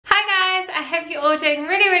hope you're all doing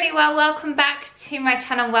really well. Welcome back to my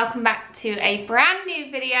channel, welcome back to a brand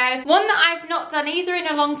new video. One that I've not done either in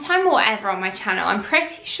a long time or ever on my channel. I'm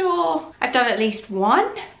pretty sure I've done at least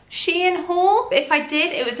one Shein haul. If I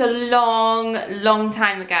did, it was a long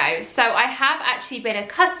time ago. So I have actually been a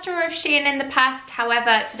customer of Shein in the past.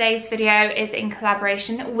 However, today's video is in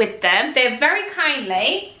collaboration with them. They've very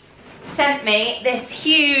kindly sent me this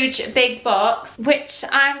huge big box which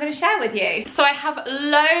I'm going to share with you. So I have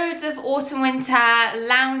loads of autumn winter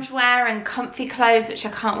loungewear and comfy clothes which I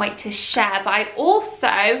can't wait to share, but I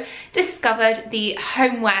also discovered the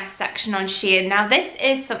homeware section on Shein. Now this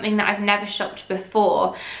is something that I've never shopped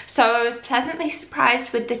before, so I was pleasantly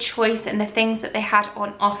surprised with the choice and the things that they had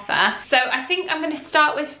on offer. So I think I'm going to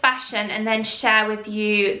start with fashion and then share with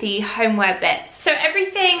you the homeware bits. So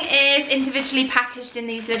everything is individually packaged in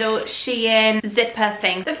these little Shein zipper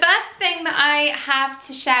things. The first thing that I have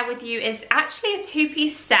to share with you is actually a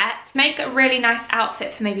two-piece set. Make a really nice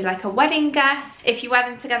outfit for maybe like a wedding guest if you wear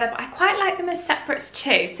them together, but I quite like them as separates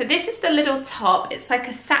too. So this is the little top. It's like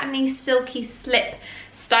a satiny silky slip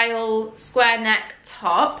style square neck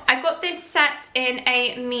top. I got this set in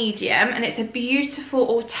a medium and it's a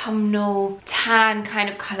beautiful autumnal tan kind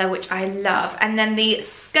of colour which I love, and then the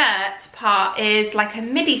skirt part is like a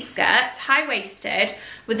midi skirt, high-waisted,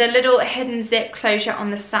 with a little hidden zip closure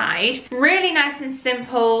on the side. Really nice and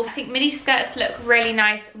simple. I think midi skirts look really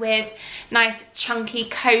nice with nice chunky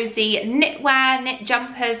cozy knitwear, knit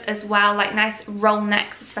jumpers as well, like nice roll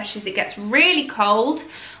necks, especially as it gets really cold,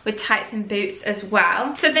 with tights and boots as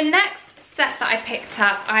well. So the next set that I picked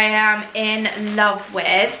up I am in love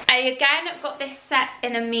with. I again got this set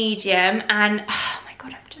in a medium and oh my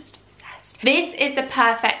god, I'm just obsessed. This is the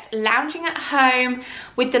perfect lounging at home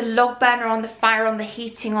with the log burner on the fire, on the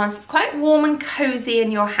heating on, so it's quite warm and cozy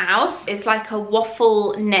in your house. It's like a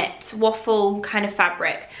waffle knit, waffle kind of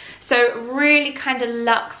fabric. So really kind of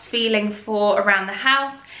luxe feeling for around the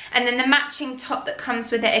house. And then the matching top that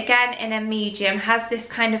comes with it, again in a medium, has this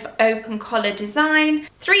kind of open collar design,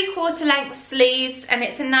 3/4 length sleeves, and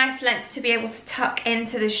it's a nice length to be able to tuck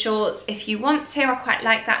into the shorts if you want to. I quite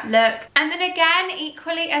like that look. And then again,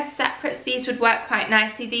 equally as separates, these would work quite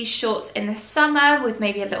nicely. These shorts in the summer with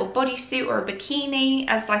maybe a little bodysuit or a bikini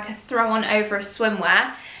as like a throw on over a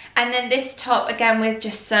swimwear. And then this top again with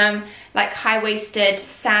just some like high-waisted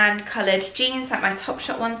sand coloured jeans, like my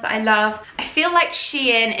Topshop ones that I love. I feel like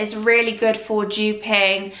Shein is really good for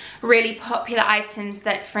duping really popular items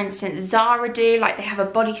that, for instance, Zara do. Like they have a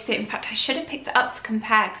bodysuit. In fact, I should have picked it up to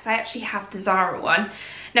compare because I actually have the Zara one.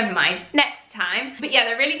 Never mind, next time. But yeah,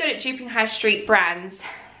 they're really good at duping high street brands.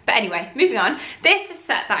 But anyway, moving on. This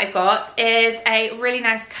set that I got is a really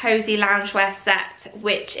nice cozy loungewear set,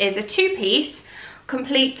 which is a two-piece,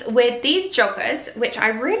 complete with these joggers, which I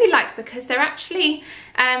really like because they're actually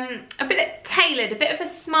a bit tailored, a bit of a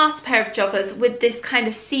smart pair of joggers with this kind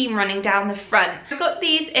of seam running down the front. I've got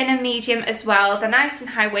these in a medium as well. They're nice and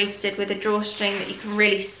high-waisted with a drawstring that you can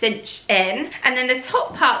really cinch in. And then the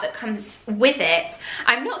top part that comes with it,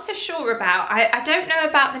 I'm not so sure about. I don't know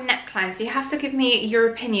about the neckline, so you have to give me your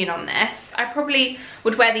opinion on this. I probably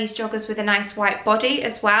would wear these joggers with a nice white body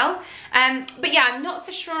as well. But yeah, I'm not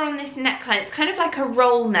so sure on this neckline. It's kind of like a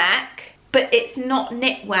roll neck, but it's not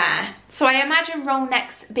knitwear. So I imagine roll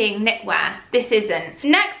necks being knitwear. This isn't.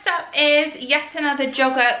 Next up is yet another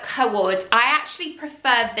jogger cord. I actually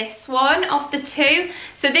prefer this one of the two.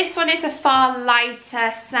 So this one is a far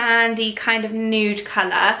lighter, sandy kind of nude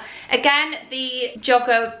colour. Again, the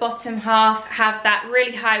jogger bottom half have that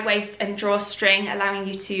really high waist and drawstring, allowing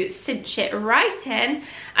you to cinch it right in.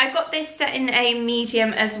 I got this set in a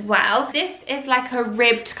medium as well. This is like a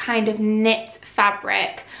ribbed kind of knit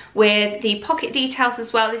fabric with the pocket details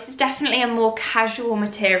as well. This is definitely a more casual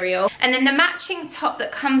material. And then the matching top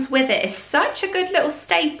that comes with it is such a good little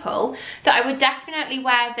staple that I would definitely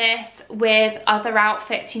wear this with other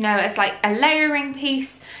outfits, you know, as like a layering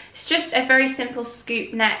piece. It's just a very simple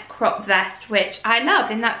scoop neck crop vest, which I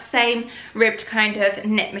love in that same ribbed kind of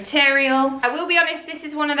knit material. I will be honest, this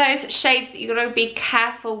is one of those shades that you've got to be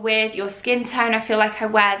careful with your skin tone. I feel like I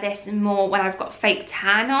wear this more when I've got fake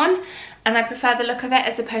tan on, and I prefer the look of it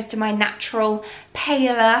as opposed to my natural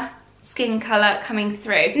paler skin colour coming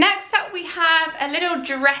through. Next up we have a little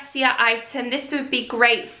dressier item. This would be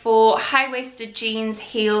great for high-waisted jeans,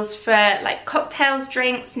 heels for like cocktails,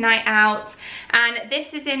 drinks, night out. And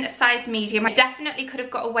this is in a size medium. I definitely could have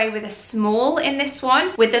got away with a small in this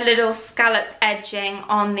one, with a little scalloped edging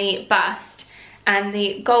on the bust and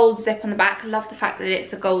the gold zip on the back. I love the fact that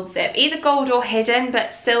it's a gold zip, either gold or hidden,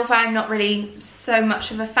 but silver I'm not really so much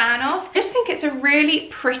of a fan of. I just think it's a really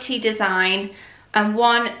pretty design and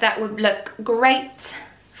one that would look great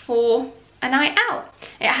for a night out.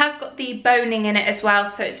 It has got the boning in it as well,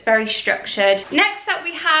 so it's very structured. Next up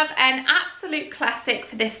we have an absolute classic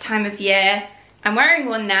for this time of year. I'm wearing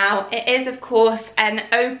one now. It is, of course, an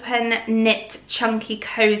open knit chunky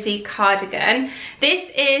cozy cardigan. This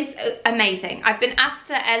is amazing. I've been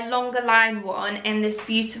after a longer line one in this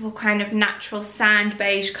beautiful kind of natural sand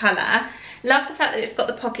beige colour. Love the fact that it's got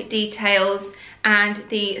the pocket details and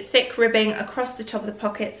the thick ribbing across the top of the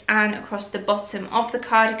pockets and across the bottom of the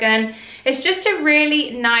cardigan. It's just a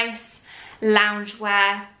really nice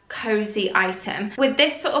loungewear cozy item. With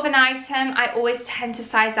this sort of an item, I always tend to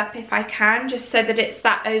size up if I can, just so that it's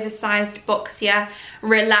that oversized, boxier,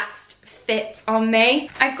 relaxed fit on me.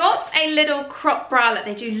 I got a little crop bralette.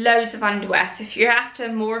 They do loads of underwear, so if you're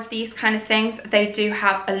after more of these kind of things, they do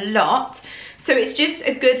have a lot. So it's just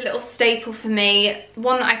a good little staple for me,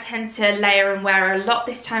 one that I tend to layer and wear a lot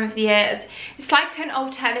this time of the year. It's like an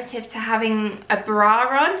alternative to having a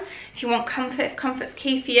bra on. If you want comfort, if comfort's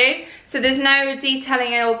key for you. So there's no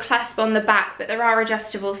detailing or clasp on the back, but there are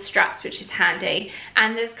adjustable straps, which is handy.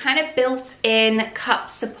 And there's kind of built-in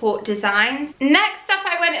cup support designs. Next up,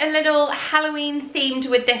 I went a little Halloween themed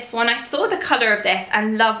with this one. I saw the colour of this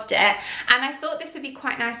and loved it. And I thought this would be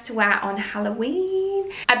quite nice to wear on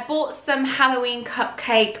Halloween. I bought some Halloween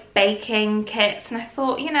cupcake baking kits, and I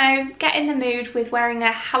thought, you know, get in the mood with wearing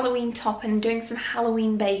a Halloween top and doing some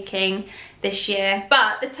Halloween baking this year.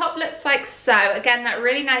 But the top looks like so. Again, that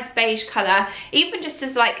really nice beige colour. Even just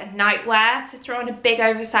as like a nightwear, to throw on a big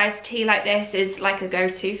oversized tee like this is like a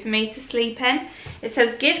go-to for me to sleep in. It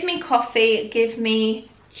says, give me coffee, give me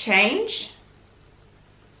change.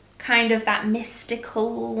 Kind of that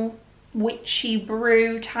mystical, witchy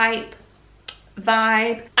brew type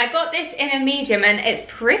vibe. I got this in a medium and it's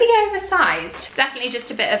pretty oversized. Definitely just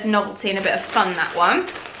a bit of novelty and a bit of fun, that one.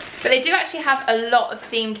 But they do actually have a lot of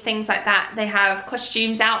themed things like that. They have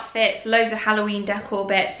costumes, outfits, loads of Halloween decor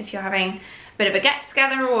bits if you're having a bit of a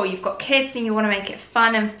get-together, or you've got kids and you want to make it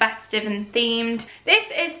fun and festive and themed. This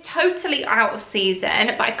is totally out of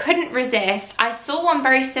season, but I couldn't resist. I saw one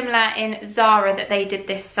very similar in Zara that they did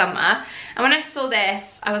this summer, and when I saw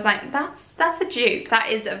this, I was like, that's a dupe.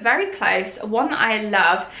 That is very close, one that I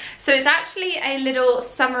love. So it's actually a little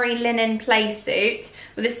summery linen play suit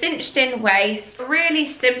with a cinched in waist. Really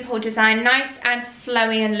simple design, nice and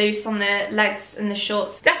flowy and loose on the legs and the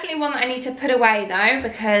shorts. Definitely one that I need to put away though,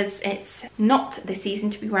 because it's not the season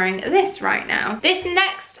to be wearing this right now. This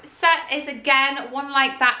next set is again one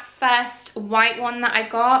like that first white one that I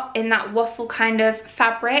got in that waffle kind of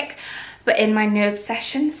fabric, but in my new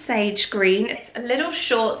obsession, sage green. It's a little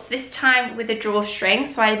shorts, this time with a drawstring,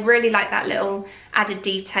 so I really like that little added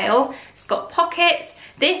detail. It's got pockets.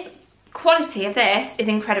 This quality of this is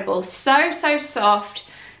incredible. So soft,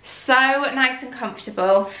 so nice and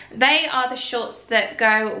comfortable. They are the shorts that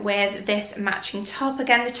go with this matching top.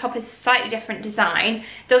 Again, the top is a slightly different design.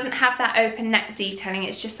 Doesn't have that open neck detailing.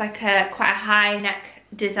 It's just like quite a high neck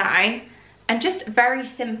design. And just very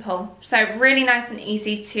simple. So really nice and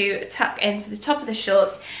easy to tuck into the top of the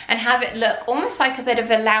shorts and have it look almost like a bit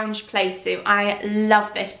of a lounge play suit. I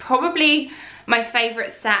love this. Probably my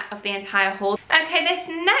favourite set of the entire haul. Okay, this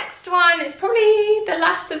next one is probably the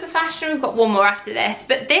last of the fashion. We've got one more after this,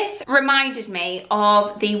 but this reminded me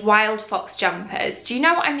of the Wild Fox jumpers. Do you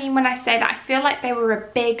know what I mean when I say that? I feel like they were a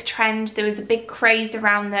big trend. There was a big craze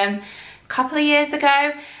around them a couple of years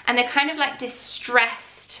ago, and they're kind of like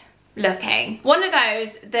distressed looking. One of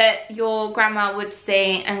those that your grandma would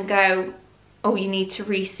see and go, oh, you need to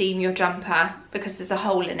re-seam your jumper because there's a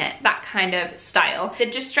hole in it, that kind of style. The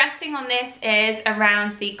distressing on this is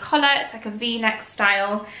around the collar. It's like a V-neck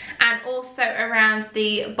style, and also around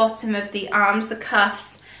the bottom of the arms, the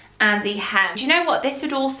cuffs and the hem. Do you know what? This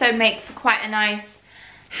would also make for quite a nice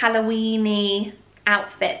Halloween-y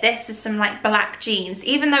outfit. This with some like black jeans,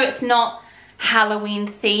 even though it's not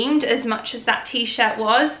Halloween themed as much as that t-shirt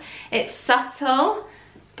was. It's subtle,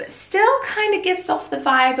 but still kind of gives off the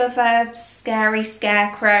vibe of a scary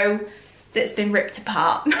scarecrow that's been ripped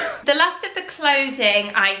apart. The last of the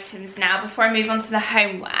clothing items now, before I move on to the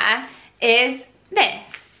homeware, is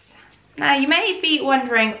this. Now you may be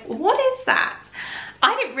wondering, what is that?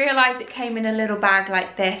 I didn't realise it came in a little bag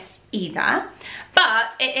like this either,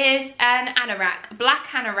 but it is an anorak, a black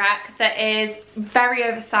anorak that is very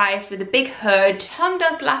oversized with a big hood. Tom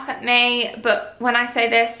does laugh at me, but when I say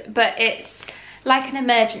this, but it's like an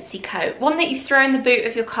emergency coat, one that you throw in the boot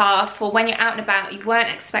of your car for when you're out and about. You weren't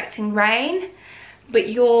expecting rain, but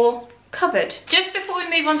you're covered. Just before we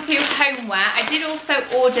move on to homeware, I did also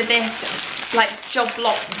order this like job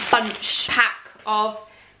lot bunch pack of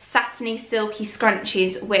satiny silky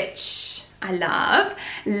scrunchies, which I love.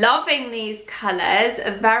 Loving these colours,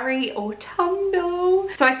 very autumnal.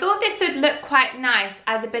 So I thought this would look quite nice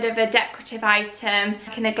as a bit of a decorative item,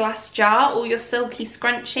 like in a glass jar, all your silky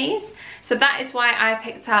scrunchies. So that is why I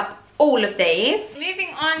picked up all of these. Moving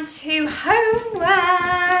on to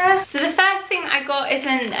homeware. So the first thing I got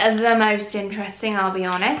isn't the most interesting, I'll be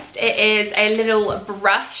honest. It is a little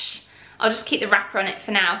brush. I'll just keep the wrapper on it for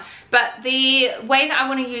now. But the way that I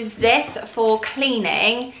want to use this for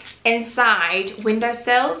cleaning inside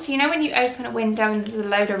windowsills, you know when you open a window and there's a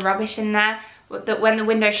load of rubbish in there, that when the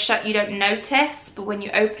window's shut you don't notice, but when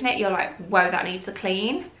you open it you're like, whoa, that needs a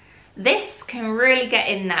clean. This can really get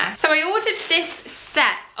in there. So I ordered this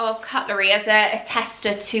set of cutlery as a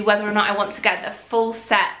tester to whether or not I want to get the full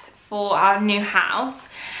set for our new house.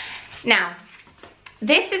 Now,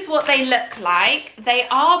 this is what they look like. They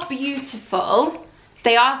are beautiful.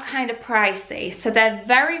 They are kind of pricey, so they're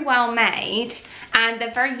very well made and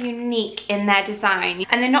they're very unique in their design.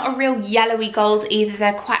 And they're not a real yellowy gold either.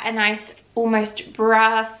 They're quite a nice, almost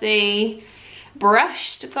brassy,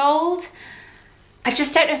 brushed gold. I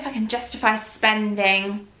just don't know if I can justify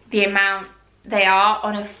spending the amount they are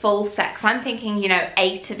on a full set. Cause I'm thinking, you know,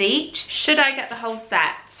 8 of each. Should I get the whole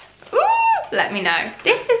set? Ooh, let me know.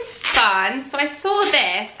 This is fun. So I saw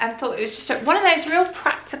this and thought it was just one of those real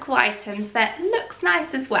practical items that looks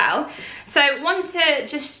nice as well. So one to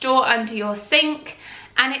just store under your sink.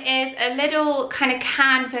 And it is a little kind of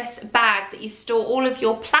canvas bag that you store all of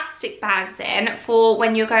your plastic bags in for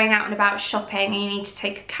when you're going out and about shopping and you need to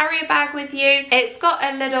take a carrier bag with you. It's got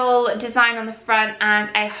a little design on the front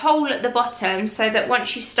and a hole at the bottom so that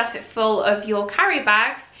once you stuff it full of your carrier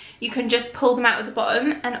bags, you can just pull them out of the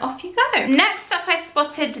bottom and off you go. Next up I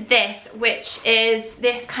spotted this, which is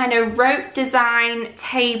this kind of rope design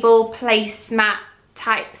table placemat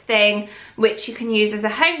type thing, which you can use as a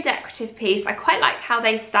home decorative piece. I quite like how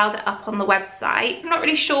they styled it up on the website. I'm not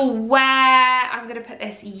really sure where I'm gonna put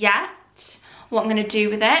this yet, what I'm gonna do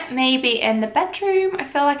with it. Maybe in the bedroom, I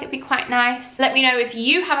feel like it'd be quite nice. Let me know if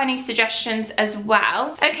you have any suggestions as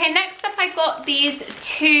well. Okay, next up I got these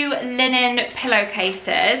 2 linen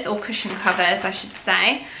pillowcases, or cushion covers I should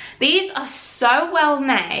say. These are so well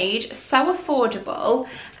made, so affordable,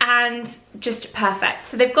 and just perfect.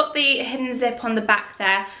 So they've got the hidden zip on the back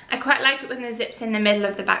there. I quite like it when the zip's in the middle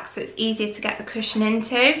of the back so it's easier to get the cushion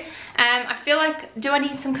into. I feel like, do I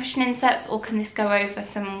need some cushion inserts or can this go over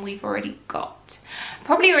some we've already got?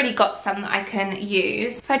 Probably already got some that I can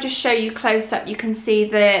use. If I just show you close up, you can see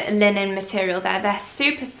the linen material there. They're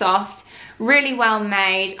super soft, really well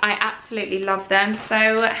made. I absolutely love them,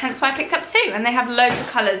 so hence why I picked up 2, and they have loads of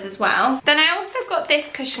colours as well. Then I also got this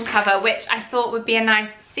cushion cover, which I thought would be a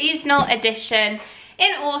nice seasonal addition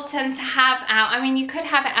in autumn to have out. I mean, you could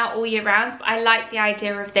have it out all year round, but I like the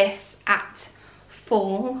idea of this at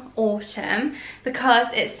fall, autumn, because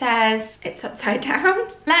it says, it's upside down,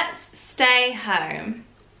 let's stay home.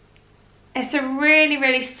 It's a really,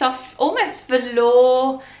 really soft, almost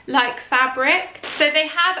velour-like fabric. So they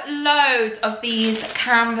have loads of these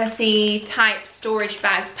canvasy type storage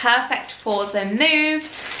bags, perfect for the move.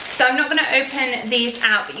 So I'm not going to open these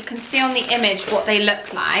out, but you can see on the image what they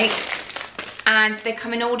look like. And they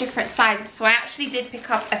come in all different sizes. So I actually did pick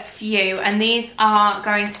up a few, and these are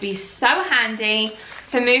going to be so handy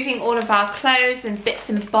for moving all of our clothes and bits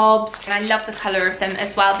and bobs. And I love the colour of them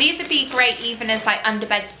as well. These would be great even as like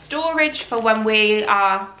underbed storage for when we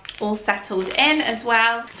are all settled in as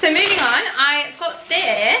well. So moving on, I got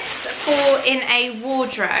this for in a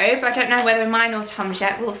wardrobe. I don't know whether mine or Tom's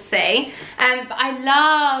yet, we'll see. But I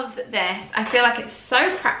love this. I feel like it's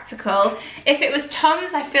so practical. If it was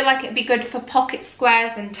Tom's, I feel like it'd be good for pocket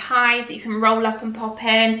squares and ties that you can roll up and pop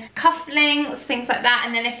in, cufflinks, things like that.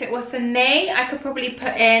 And then if it were for me, I could probably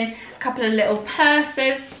put in a couple of little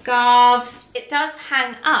purses, scarves. It does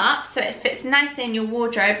hang up, so it fits nicely in your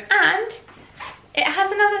wardrobe, and it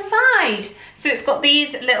has another side. So it's got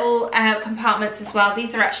these little compartments as well.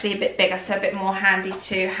 These are actually a bit bigger, so a bit more handy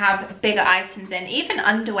to have bigger items in. Even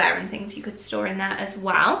underwear and things you could store in there as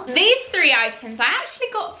well. These 3 items I actually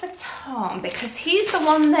got for Tom because he's the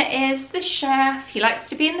one that is the chef. He likes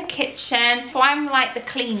to be in the kitchen. So I'm like the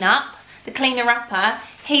cleaner upper.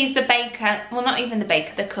 He's the baker. Well, not even the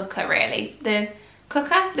baker, the cooker really. The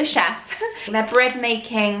chef. They're bread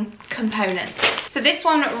making components. So this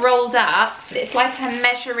one rolled up, it's like a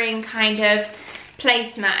measuring kind of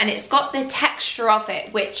placemat, and it's got the texture of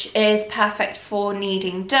it, which is perfect for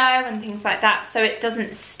kneading dough and things like that, so it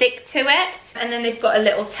doesn't stick to it. And then they've got a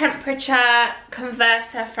little temperature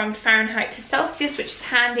converter from Fahrenheit to Celsius, which is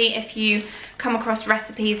handy if you come across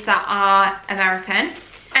recipes that are American.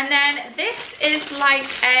 And then this is like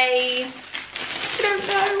a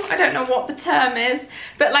I don't know what the term is,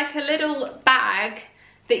 but like a little bag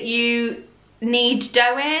that you knead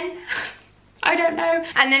dough in. I don't know.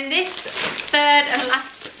 And then this third and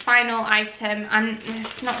last final item, and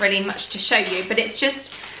it's not really much to show you, but it's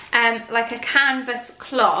just like a canvas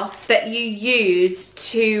cloth that you use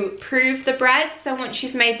to prove the bread. So once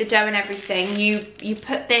you've made the dough and everything, you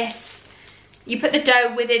put the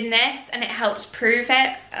dough within this and it helps prove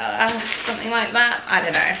it, something like that, I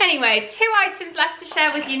don't know. Anyway, 2 items left to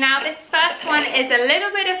share with you now. This first one is a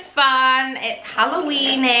little bit of fun. It's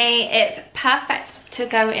Halloweeny. It's perfect to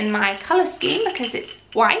go in my colour scheme because it's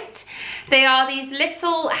white. They are these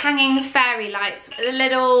little hanging fairy lights with the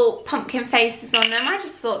little pumpkin faces on them. I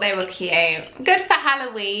just thought they were cute. Good for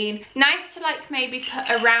Halloween. Nice to like maybe put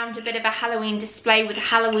around a bit of a Halloween display with a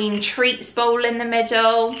Halloween treats bowl in the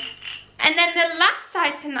middle. And then the last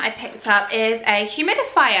item that I picked up is a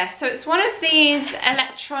humidifier. So it's one of these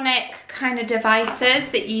electronic kind of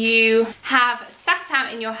devices that you have sat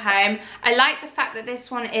out in your home. I like the fact that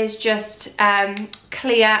this one is just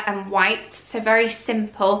clear and white, so very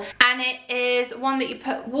simple. And it is one that you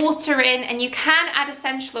put water in, and you can add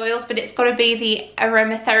essential oils, but it's got to be the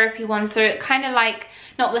aromatherapy one. So it kind of like,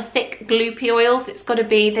 not the thick gloopy oils, it's got to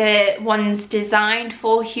be the ones designed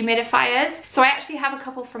for humidifiers. So I actually have a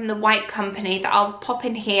couple from the White Company that I'll pop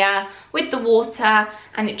in here with the water,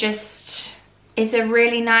 and it just is a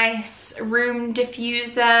really nice room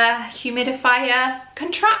diffuser humidifier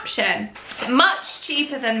contraption. Much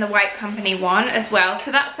cheaper than the White Company one as well,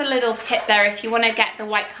 so that's a little tip there. If you want to get the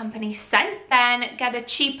White Company scent, then get a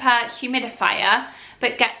cheaper humidifier,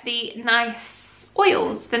 but get the nice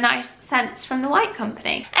oils, the nice scents from the White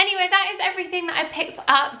Company. Anyway, that is everything that I picked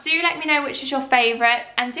up. Do let me know which is your favourites,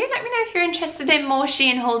 and do let me know if you're interested in more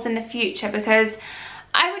Shein hauls in the future, because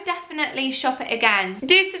I would definitely shop it again.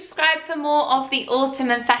 Do subscribe for more of the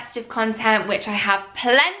autumn and festive content, which I have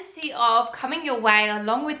plenty of coming your way,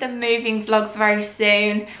 along with the moving vlogs very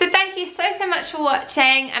soon. So thank you so much for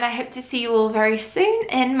watching, and I hope to see you all very soon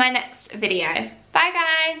in my next video. Bye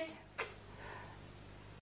guys!